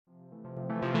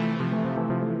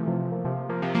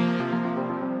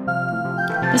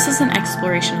This is an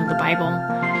exploration of the Bible,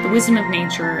 the wisdom of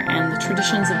nature, and the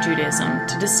traditions of Judaism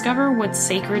to discover what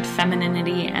sacred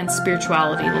femininity and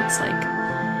spirituality looks like.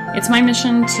 It's my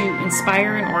mission to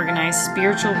inspire and organize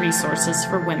spiritual resources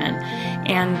for women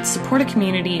and support a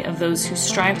community of those who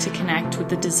strive to connect with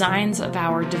the designs of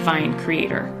our divine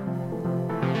Creator.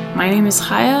 My name is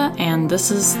Chaya, and this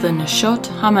is the Neshot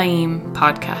Hamayim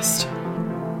podcast.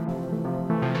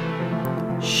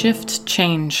 Shift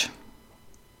change.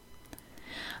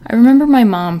 I remember my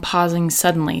mom pausing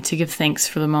suddenly to give thanks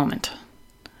for the moment.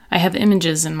 I have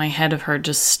images in my head of her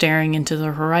just staring into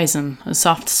the horizon, a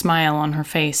soft smile on her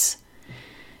face.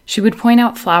 She would point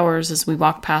out flowers as we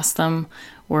walked past them,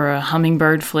 or a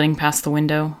hummingbird flitting past the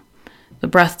window. The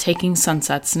breathtaking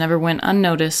sunsets never went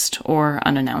unnoticed or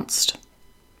unannounced.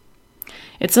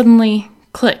 It suddenly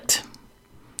clicked.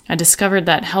 I discovered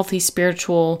that healthy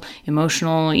spiritual,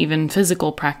 emotional, even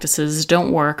physical practices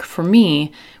don't work for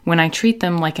me when I treat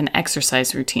them like an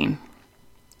exercise routine.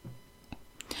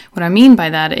 What I mean by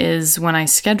that is when I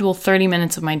schedule 30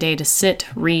 minutes of my day to sit,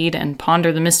 read, and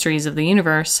ponder the mysteries of the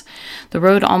universe, the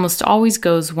road almost always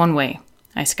goes one way.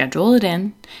 I schedule it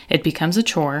in, it becomes a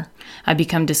chore, I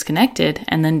become disconnected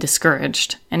and then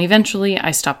discouraged, and eventually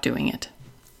I stop doing it.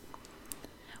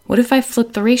 What if I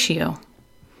flip the ratio?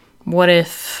 What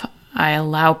if I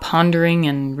allow pondering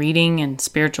and reading and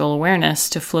spiritual awareness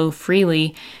to flow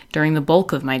freely during the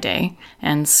bulk of my day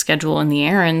and schedule in the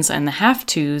errands and the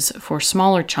have-tos for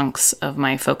smaller chunks of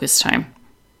my focus time?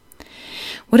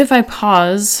 What if I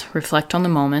pause, reflect on the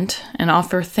moment, and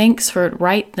offer thanks for it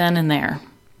right then and there?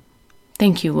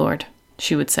 Thank you, Lord,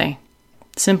 she would say.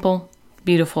 Simple,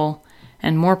 beautiful,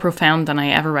 and more profound than I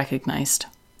ever recognized.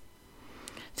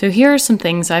 So here are some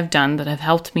things I've done that have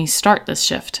helped me start this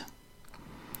shift.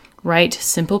 Write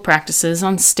simple practices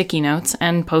on sticky notes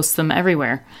and post them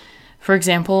everywhere. For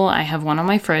example, I have one on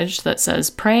my fridge that says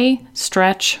pray,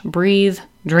 stretch, breathe,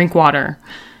 drink water.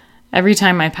 Every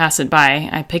time I pass it by,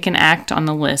 I pick an act on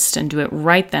the list and do it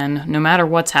right then, no matter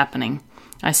what's happening.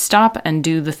 I stop and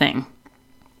do the thing.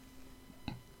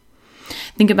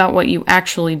 Think about what you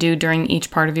actually do during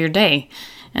each part of your day,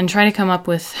 and try to come up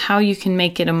with how you can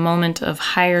make it a moment of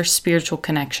higher spiritual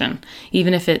connection,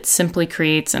 even if it simply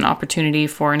creates an opportunity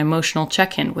for an emotional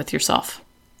check-in with yourself.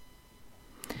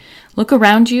 Look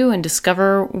around you and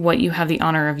discover what you have the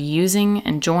honor of using,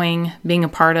 enjoying, being a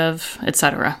part of,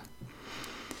 etc.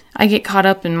 I get caught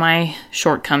up in my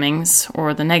shortcomings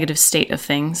or the negative state of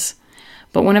things,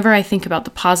 but whenever I think about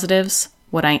the positives,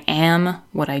 what I am,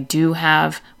 what I do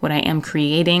have, what I am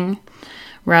creating,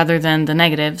 rather than the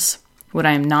negatives, what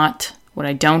I am not, what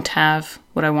I don't have,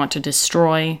 what I want to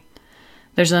destroy,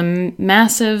 there's a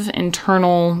massive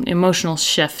internal emotional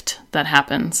shift that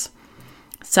happens.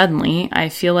 Suddenly, I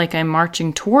feel like I'm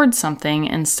marching towards something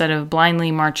instead of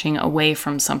blindly marching away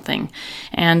from something,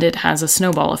 and it has a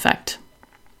snowball effect.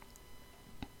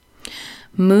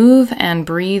 Move and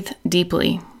breathe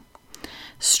deeply.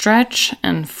 Stretch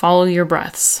and follow your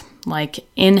breaths, like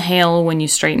inhale when you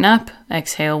straighten up,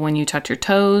 exhale when you touch your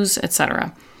toes,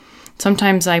 etc.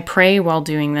 Sometimes I pray while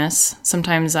doing this,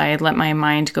 sometimes I let my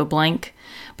mind go blank,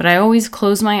 but I always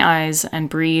close my eyes and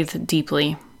breathe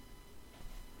deeply.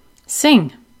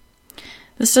 Sing.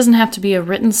 This doesn't have to be a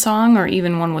written song or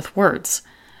even one with words.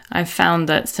 I've found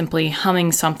that simply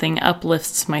humming something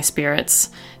uplifts my spirits,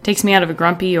 takes me out of a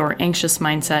grumpy or anxious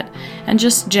mindset, and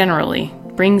just generally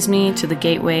brings me to the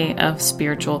gateway of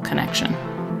spiritual connection.